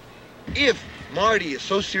hour? If Marty is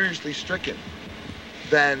so seriously stricken,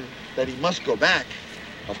 then that he must go back,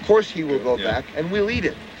 of course he will go back, and we'll eat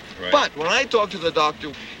it. Right. But when I talked to the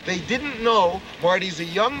doctor, they didn't know Marty's a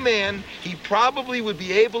young man. He probably would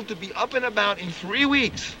be able to be up and about in 3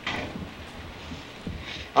 weeks.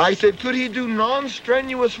 I said, could he do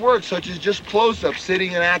non-strenuous work, such as just close-ups,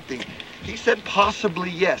 sitting and acting? He said,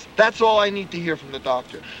 possibly yes. That's all I need to hear from the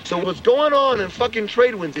doctor. So what's going on in fucking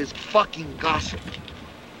Tradewinds is fucking gossip.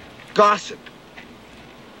 Gossip.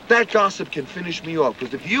 That gossip can finish me off,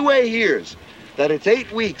 because if UA hears that it's 8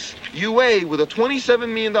 weeks, UA with a $27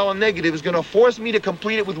 million negative is going to force me to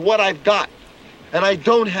complete it with what I've got. And I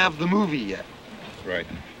don't have the movie yet. Right.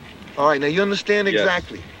 All right, now you understand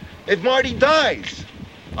exactly. Yes. If Marty dies,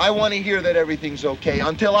 I want to hear that everything's okay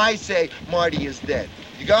until I say Marty is dead.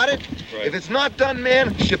 You got it? Right. If it's not done,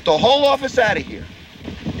 man, ship the whole office out of here.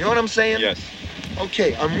 You know what I'm saying? Yes.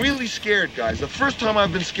 Okay, I'm really scared, guys. The first time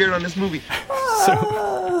I've been scared on this movie.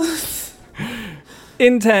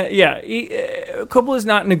 Coppola's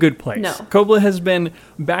not in a good place. No. Coppola has been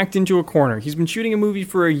backed into a corner. He's been shooting a movie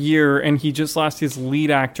for a year, and he just lost his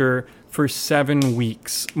lead actor for 7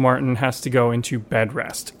 weeks. Martin has to go into bed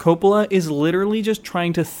rest. Coppola is literally just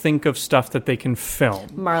trying to think of stuff that they can film.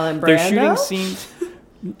 Marlon Brando? They're shooting scenes,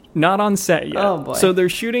 not on set yet. Oh boy! So they're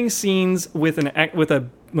shooting scenes with a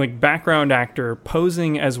background actor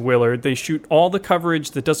posing as Willard. They shoot all the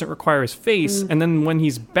coverage that doesn't require his face, and then when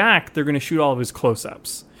he's back, they're going to shoot all of his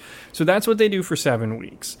close-ups. So that's what they do for 7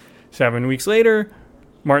 weeks. 7 weeks later,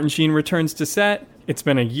 Martin Sheen returns to set. It's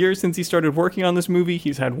been a year since he started working on this movie.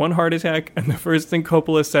 He's had 1 heart attack, and the first thing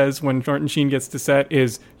Coppola says when Martin Sheen gets to set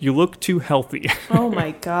is, "You look too healthy." Oh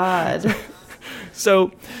my God.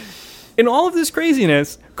 So in all of this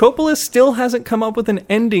craziness, Coppola still hasn't come up with an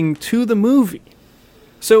ending to the movie.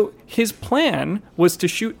 So his plan was to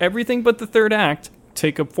shoot everything but the third act,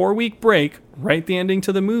 take a 4-week break, write the ending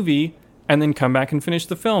to the movie, and then come back and finish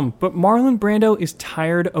the film. But Marlon Brando is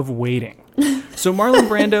tired of waiting. So Marlon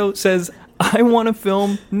Brando says, I want to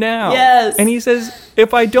film now. Yes. And he says,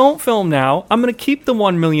 if I don't film now, I'm going to keep the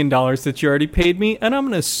 $1 million that you already paid me, and I'm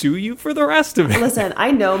going to sue you for the rest of it. Listen, I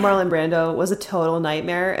know Marlon Brando was a total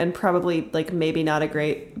nightmare and probably like maybe not a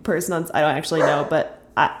great person on. I don't actually know, but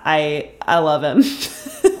I love him.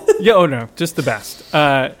 Yeah, oh no, just the best.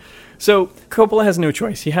 So Coppola has no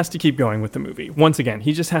choice. He has to keep going with the movie. Once again,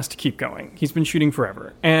 he just has to keep going. He's been shooting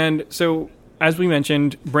forever. And so, as we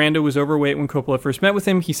mentioned, Brando was overweight when Coppola first met with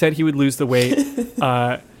him. He said he would lose the weight.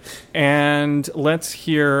 And let's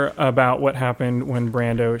hear about what happened when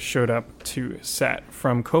Brando showed up to set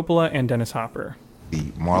from Coppola and Dennis Hopper. The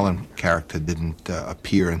Marlon character didn't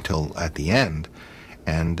appear until at the end.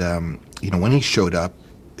 And, when he showed up,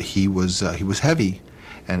 he was heavy.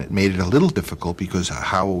 And it made it a little difficult because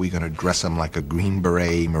how are we going to dress him like a Green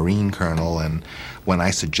Beret Marine colonel? And when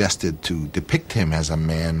I suggested to depict him as a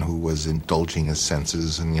man who was indulging his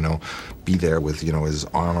senses and, be there with, his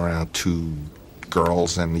arm around two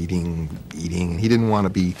girls and eating, he didn't want to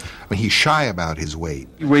be, he's shy about his weight.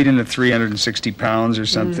 He weighed in at 360 pounds or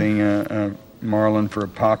something, Marlon for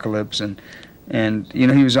Apocalypse. And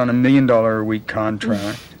he was on $1 million a week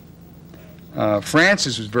contract.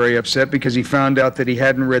 Francis was very upset because he found out that he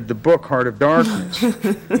hadn't read the book Heart of Darkness.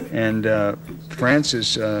 And Francis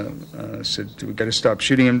said, we got to stop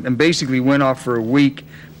shooting, and basically went off for a week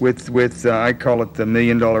with I call it the $1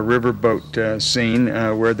 million riverboat scene,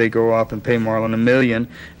 where they go off and pay Marlon $1 million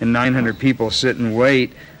and 900 people sit and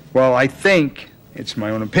wait. Well, I think, it's my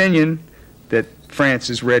own opinion, that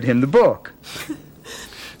Francis read him the book.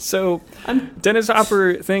 So Dennis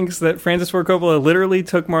Hopper thinks that Francis Ford Coppola literally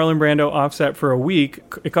took Marlon Brando offset for a week.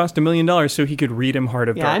 It cost $1 million so he could read him Heart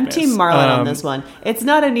of Darkness. I'm Team Marlon on this one. It's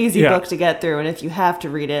not an easy book to get through, and if you have to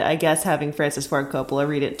read it, I guess having Francis Ford Coppola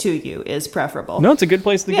read it to you is preferable. No, it's a good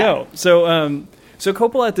place to go. So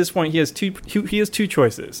Coppola at this point, he has two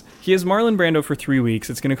choices. He has Marlon Brando for 3 weeks.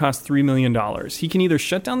 It's going to cost $3 million. He can either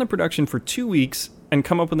shut down the production for 2 weeks and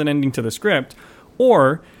come up with an ending to the script,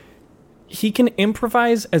 or he can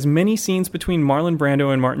improvise as many scenes between Marlon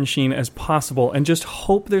Brando and Martin Sheen as possible and just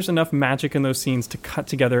hope there's enough magic in those scenes to cut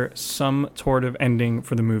together some sort of ending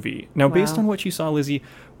for the movie. Now, based on what you saw, Lizzie,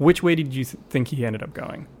 which way did you think he ended up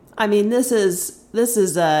going? I mean, this is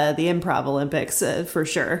the Improv Olympics for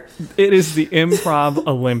sure. It is the Improv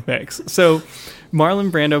Olympics. So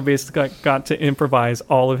Marlon Brando basically got to improvise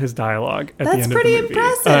all of his dialogue at the end of the movie. That's pretty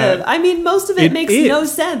impressive. I mean, most of it makes no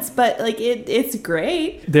sense, but it's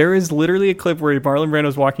great. There is literally a clip where Marlon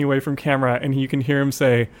Brando's walking away from camera and you can hear him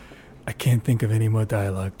say, I can't think of any more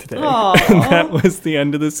dialogue today. And that was the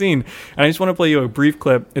end of the scene. And I just want to play you a brief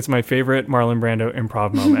clip. It's my favorite Marlon Brando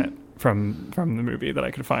improv moment from the movie that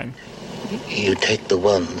I could find. You take the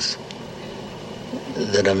ones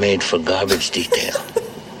that are made for garbage detail.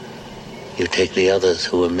 You take the others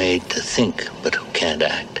who are made to think but who can't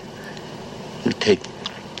act. You take...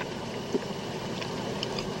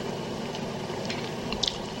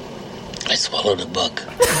 I swallowed a bug.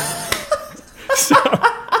 So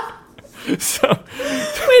wait,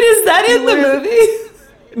 is that in the movie?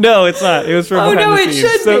 No, it's not. It was from behind the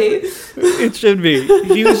scenes. It should be.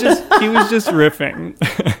 He was just riffing.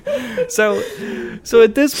 So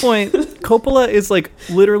at this point, Coppola is like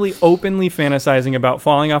literally openly fantasizing about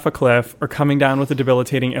falling off a cliff or coming down with a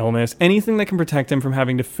debilitating illness, anything that can protect him from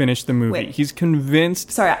having to finish the movie. Wait. He's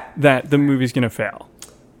convinced that the movie's going to fail.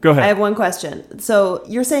 Go ahead. I have one question. So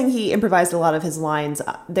you're saying he improvised a lot of his lines.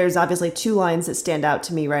 There's obviously 2 lines that stand out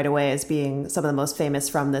to me right away as being some of the most famous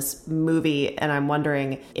from this movie, and I'm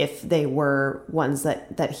wondering if they were ones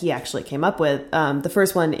that he actually came up with. The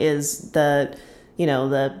first one is I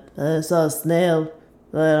saw a snail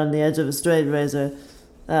on the edge of a straight razor.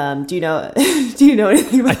 Do you know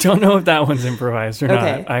anything about I don't know if that one's improvised or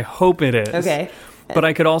not. I hope it is. Okay. But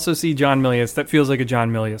I could also see John Milius. That feels like a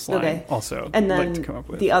John Milius line also. And then like to come up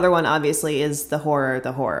with. The other one, obviously, is the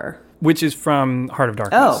horror. Which is from Heart of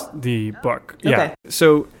Darkness, the book. Okay. Yeah.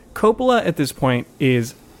 So Coppola at this point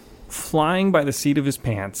is flying by the seat of his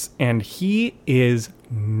pants, and he is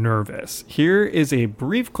nervous. Here is a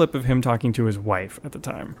brief clip of him talking to his wife at the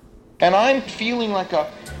time. And I'm feeling like a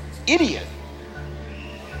idiot,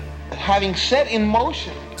 having set in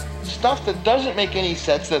motion stuff that doesn't make any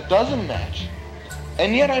sense, that doesn't match.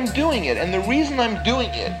 And yet I'm doing it, and the reason I'm doing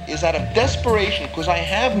it is out of desperation, because I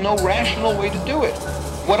have no rational way to do it.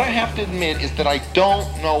 What I have to admit is that I don't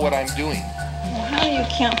know what I'm doing. how do you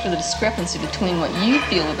account for the discrepancy between what you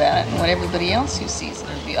feel about it and what everybody else who sees it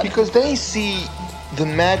feels? Because they see the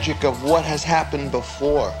magic of what has happened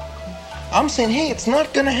before. I'm saying, hey, it's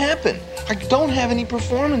not gonna happen. I don't have any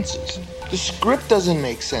performances. The script doesn't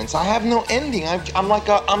make sense. I have no ending. I'm like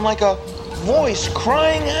a voice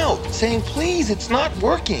crying out, saying, please, it's not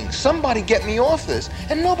working. Somebody get me off this.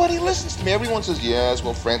 And nobody listens to me. Everyone says, yes,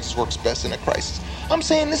 well, Francis works best in a crisis. I'm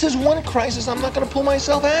saying this is one crisis I'm not gonna pull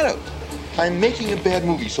myself out of. I'm making a bad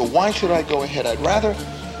movie, so why should I go ahead?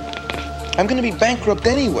 I'm gonna be bankrupt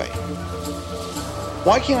anyway.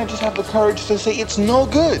 Why can't I just have the courage to say it's no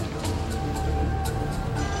good?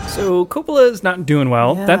 So Coppola is not doing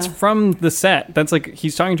well. Yeah. That's from the set. That's like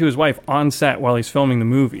he's talking to his wife on set while he's filming the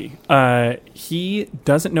movie. He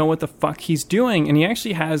doesn't know what the fuck he's doing, and he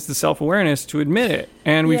actually has the self-awareness to admit it.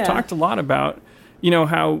 And we've talked a lot about,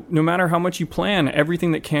 how no matter how much you plan,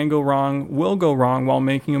 everything that can go wrong will go wrong while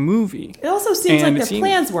making a movie. It also seems like their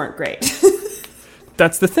plans weren't great.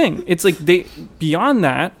 That's the thing. It's like beyond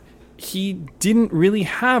that, he didn't really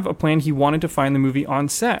have a plan. He wanted to find the movie on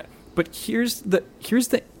set. But here's the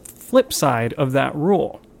flip side of that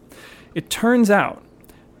rule. It turns out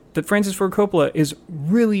that Francis Ford Coppola is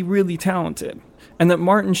really, really talented, and that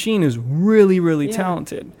Martin Sheen is really, really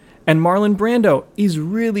talented, and Marlon Brando is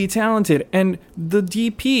really talented, and the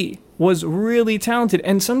DP was really talented.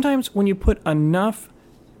 And sometimes when you put enough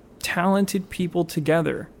talented people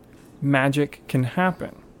together, magic can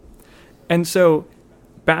happen. And so,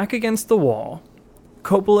 back against the wall,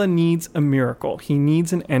 Coppola needs a miracle. He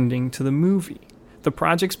needs an ending to the movie. The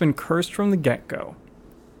project's been cursed from the get-go.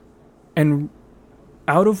 And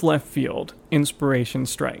out of left field, inspiration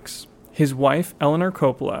strikes. His wife, Eleanor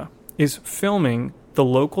Coppola, is filming the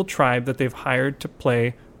local tribe that they've hired to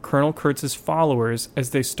play Colonel Kurtz's followers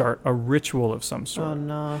as they start a ritual of some sort. Oh,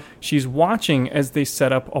 no. She's watching as they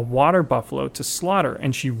set up a water buffalo to slaughter,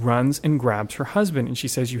 and she runs and grabs her husband, and she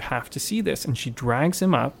says, you have to see this. And she drags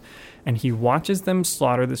him up, and he watches them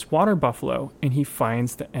slaughter this water buffalo, and he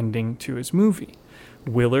finds the ending to his movie.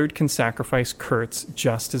 Willard can sacrifice Kurtz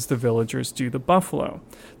just as the villagers do the buffalo.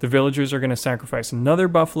 The villagers are going to sacrifice another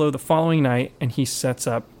buffalo the following night, and he sets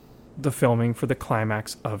up the filming for the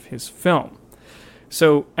climax of his film.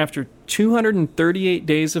 So after 238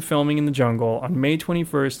 days of filming in the jungle on May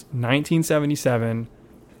 21st, 1977,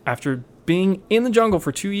 after being in the jungle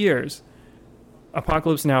for 2 years,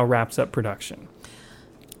 Apocalypse Now wraps up production.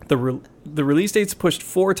 The release date's pushed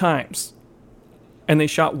 4 times, and they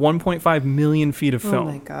shot 1.5 million feet of film.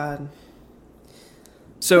 Oh my God.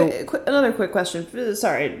 So another quick question.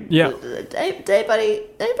 Sorry. Yeah. Did anybody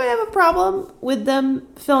have a problem with them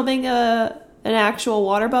filming an actual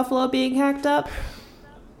water buffalo being hacked up?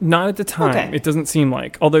 Not at the time. Okay. It doesn't seem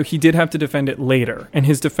like. Although he did have to defend it later, and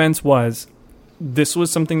his defense was, this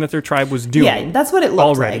was something that their tribe was doing. Yeah, that's what it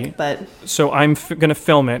looked already. like. But so I'm going to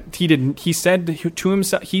film it. He didn't. He said to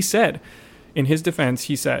himself. He said, in his defense,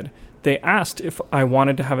 he said, they asked if I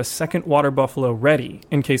wanted to have a second water buffalo ready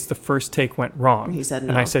in case the first take went wrong. He said no.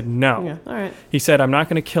 And I said no. Yeah, all right. He said, I'm not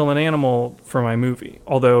going to kill an animal for my movie.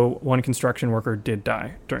 Although one construction worker did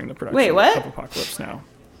die during the production of Apocalypse Now.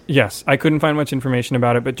 Yes, I couldn't find much information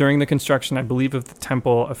about it, but during the construction, I believe, of the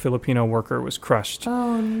temple, a Filipino worker was crushed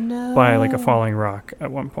by like a falling rock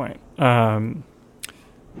at one point.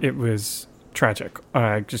 It was tragic.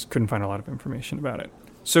 I just couldn't find a lot of information about it.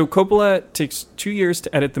 So Coppola takes 2 years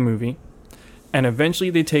to edit the movie, and eventually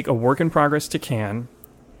they take a work in progress to Cannes,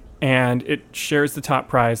 and it shares the top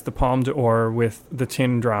prize, the Palme d'Or, with The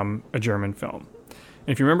Tin Drum, a German film.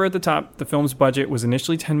 And if you remember at the top, the film's budget was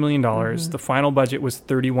initially $10 million. The final budget was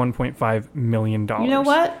 $31.5 million. You know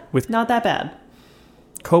what? Not that bad.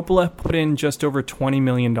 Coppola put in just over $20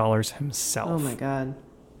 million himself. Oh my God.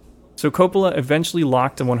 So Coppola eventually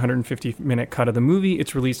locked a 150-minute cut of the movie.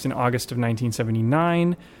 It's released in August of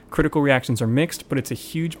 1979. Critical reactions are mixed, but it's a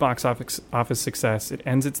huge box office success. It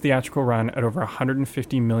ends its theatrical run at over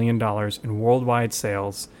 $150 million in worldwide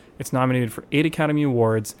sales. It's nominated for 8 Academy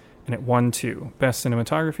Awards, and it won 2, Best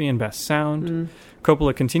Cinematography and Best Sound.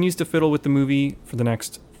 Coppola continues to fiddle with the movie for the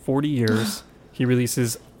next 40 years. He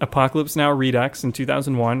releases Apocalypse Now Redux in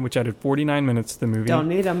 2001, which added 49 minutes to the movie. Don't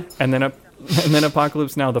need them. And then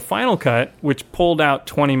Apocalypse Now, the final cut, which pulled out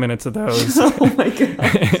 20 minutes of those. Oh my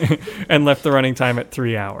God. And left the running time at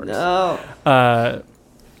 3 hours. No.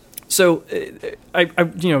 So,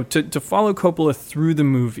 to follow Coppola through the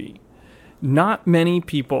movie, not many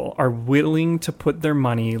people are willing to put their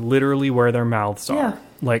money literally where their mouths are,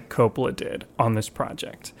 like Coppola did on this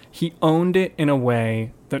project. He owned it in a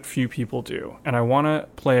way that few people do. And I want to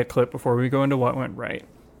play a clip before we go into what went right.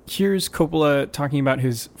 Here's Coppola talking about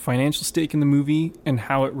his financial stake in the movie and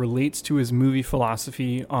how it relates to his movie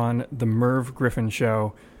philosophy on The Merv Griffin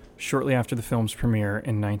Show shortly after the film's premiere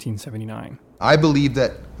in 1979. I believe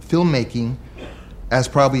that filmmaking, as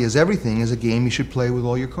probably as everything, is a game you should play with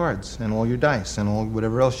all your cards and all your dice and all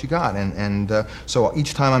whatever else you got. So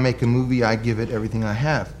each time I make a movie, I give it everything I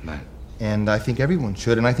have. Right. And I think everyone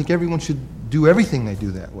should, and I think everyone should do everything they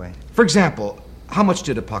do that way. For example, how much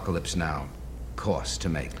did Apocalypse Now cost to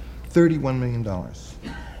make? $31 million.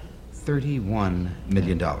 $31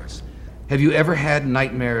 million. Have you ever had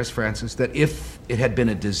nightmares, Francis, that if it had been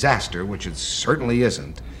a disaster, which it certainly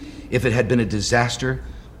isn't, if it had been a disaster,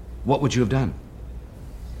 what would you have done?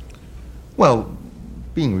 Well,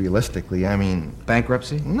 being realistically, I mean...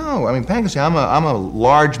 Bankruptcy? No, I mean, bankruptcy, I'm a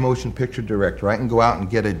large motion picture director. I can go out and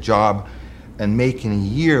get a job and make in a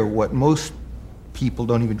year what most people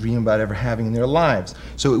don't even dream about ever having in their lives.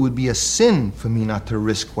 So it would be a sin for me not to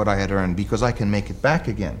risk what I had earned because I can make it back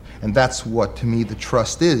again. And that's what, to me, the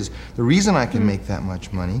trust is. The reason I can make that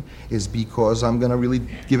much money is because I'm going to really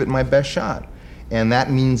give it my best shot. And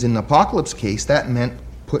that means in the Apocalypse case, that meant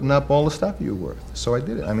putting up all the stuff you're worth. So I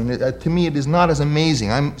did it. I mean, to me, it is not as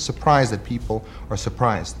amazing. I'm surprised that people are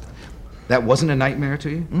surprised. That wasn't a nightmare to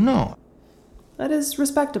you? No. That is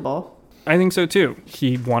respectable. I think so too.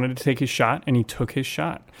 He wanted to take his shot, and he took his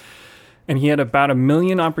shot. And he had about 1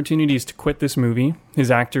 million opportunities to quit this movie.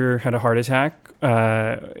 His actor had a heart attack.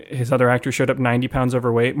 His other actor showed up 90 pounds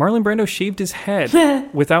overweight. Marlon Brando shaved his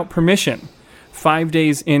head without permission 5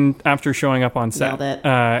 days in after showing up on set. Nailed it.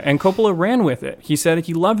 And Coppola ran with it. He said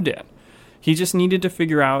he loved it. He just needed to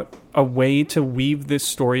figure out a way to weave this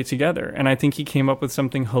story together. And I think he came up with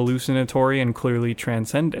something hallucinatory and clearly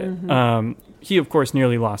transcendent. Mm-hmm. He, of course,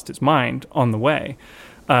 nearly lost his mind on the way.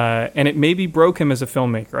 And it maybe broke him as a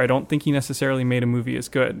filmmaker. I don't think he necessarily made a movie as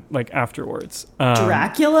good, like, afterwards.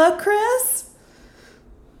 Dracula, Chris?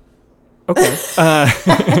 Okay.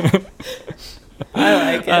 I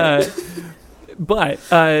like it. But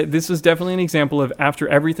this was definitely an example of after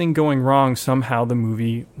everything going wrong, somehow the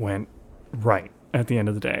movie went right at the end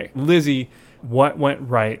of the day. Lizzie, what went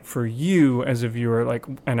right for you as a viewer?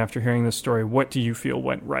 And after hearing this story, what do you feel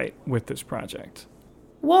went right with this project?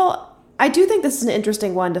 Well, I do think this is an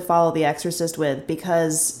interesting one to follow The Exorcist with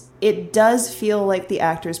because it does feel like the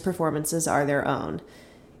actors' performances are their own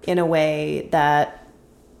in a way that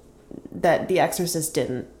The Exorcist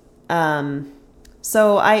didn't.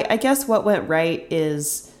 So I guess what went right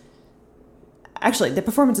is... Actually, the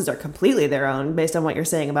performances are completely their own based on what you're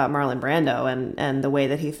saying about Marlon Brando and the way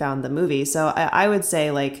that he found the movie. So I would say,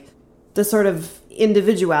 like, the sort of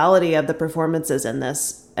individuality of the performances in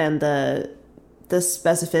this and the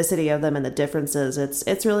specificity of them and the differences,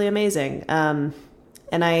 it's really amazing. And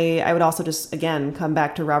I would also just, again, come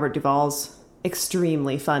back to Robert Duvall's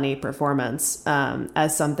extremely funny performance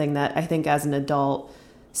as something that I think as an adult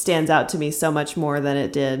stands out to me so much more than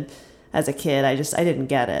it did as a kid. I didn't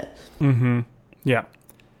get it. Mm-hmm. Yeah.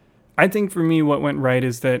 I think for me, what went right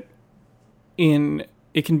is that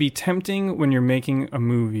it can be tempting when you're making a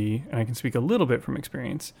movie, and I can speak a little bit from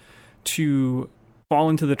experience, to fall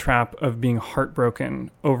into the trap of being heartbroken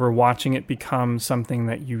over watching it become something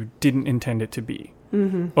that you didn't intend it to be,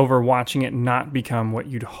 over watching it not become what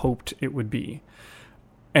you'd hoped it would be.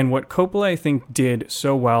 And what Coppola, I think, did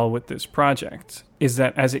so well with this project is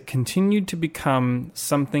that as it continued to become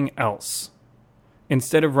something else,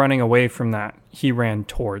 instead of running away from that, he ran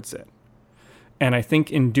towards it. And I think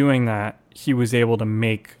in doing that, he was able to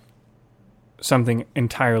make something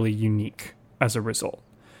entirely unique as a result.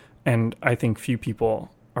 And I think few people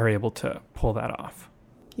are able to pull that off.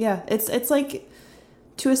 Yeah, it's like,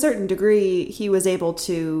 to a certain degree, he was able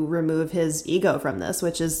to remove his ego from this,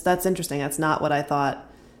 that's interesting. That's not what I thought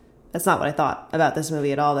about this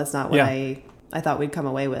movie at all. That's not what I thought we'd come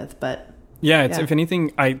away with, but... Yeah, if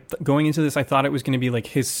anything, going into this, I thought it was going to be like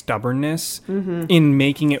his stubbornness in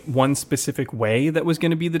making it one specific way that was going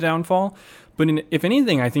to be the downfall. But if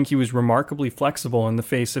anything, I think he was remarkably flexible in the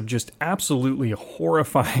face of just absolutely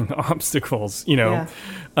horrifying obstacles,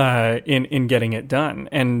 in getting it done.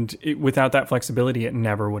 And without that flexibility, it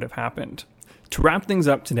never would have happened. To wrap things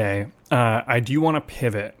up today, I do want to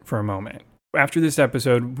pivot for a moment. After this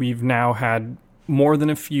episode, we've now had more than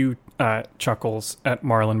a few chuckles at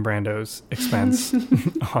Marlon Brando's expense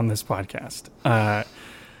on this podcast.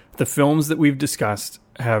 The films that we've discussed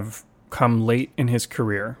have come late in his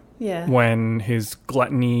career when his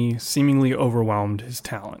gluttony seemingly overwhelmed his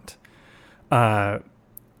talent.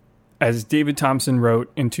 As David Thompson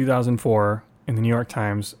wrote in 2004 in the New York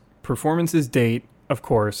Times, performances date of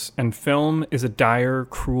course, and film is a dire,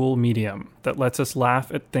 cruel medium that lets us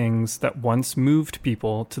laugh at things that once moved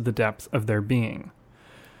people to the depth of their being.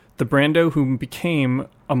 The Brando who became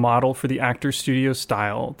a model for the actor studio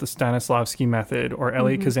style, the Stanislavski method, or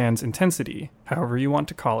Elie Kazan's intensity, however you want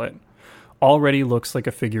to call it, already looks like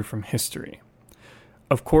a figure from history.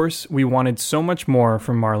 Of course, we wanted so much more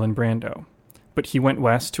from Marlon Brando, but he went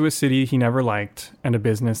west to a city he never liked and a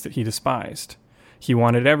business that he despised. He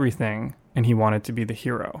wanted everything, and he wanted to be the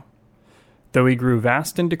hero. Though he grew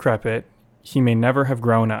vast and decrepit, he may never have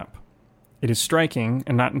grown up. It is striking,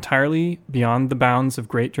 and not entirely beyond the bounds of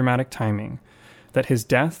great dramatic timing, that his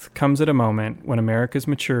death comes at a moment when America's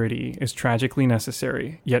maturity is tragically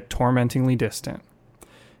necessary, yet tormentingly distant.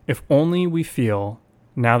 If only we feel,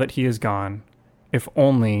 now that he is gone, if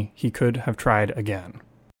only he could have tried again.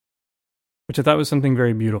 Which I thought was something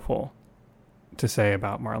very beautiful to say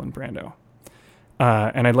about Marlon Brando.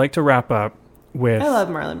 And I'd like to wrap up with... I love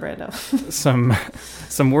Marlon Brando.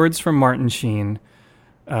 some words from Martin Sheen,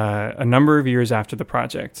 a number of years after the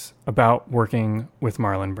project, about working with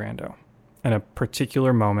Marlon Brando, and a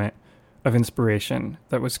particular moment of inspiration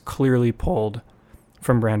that was clearly pulled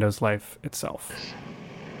from Brando's life itself.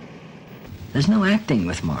 There's no acting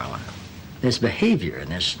with Marlon. There's behavior,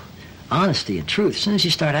 and there's honesty and truth. As soon as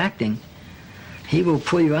you start acting, he will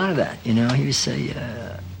pull you out of that. You know, he would say,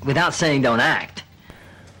 without saying don't act,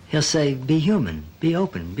 he'll say, be human, be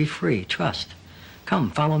open, be free, trust. Come,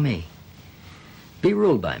 follow me. Be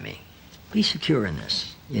ruled by me. Be secure in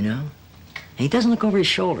this, you know? And he doesn't look over his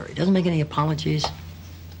shoulder. He doesn't make any apologies.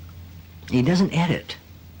 He doesn't edit.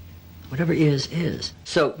 Whatever is.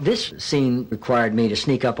 So this scene required me to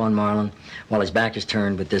sneak up on Marlon while his back is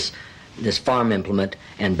turned with this farm implement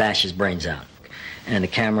and bash his brains out. And the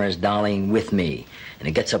camera is dollying with me, and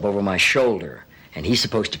it gets up over my shoulder, and he's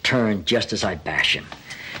supposed to turn just as I bash him.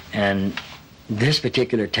 And this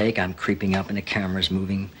particular take, I'm creeping up and the camera's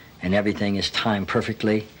moving and everything is timed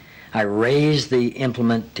perfectly. I raise the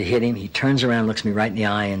implement to hit him. He turns around, looks me right in the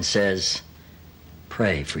eye and says,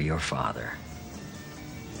 "Pray for your father."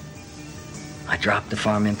 I dropped the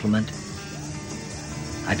farm implement.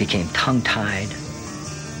 I became tongue-tied.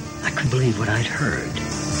 I couldn't believe what I'd heard.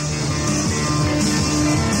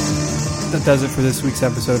 That does it for this week's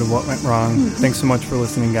episode of What Went Wrong. Thanks so much for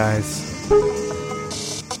listening, guys.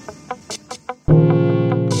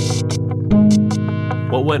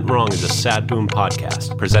 What Went Wrong is a Sad Boom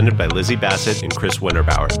podcast presented by Lizzie Bassett and Chris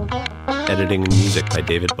Winterbauer. Editing and music by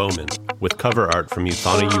David Bowman, with cover art from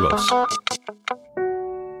Euthana Uos.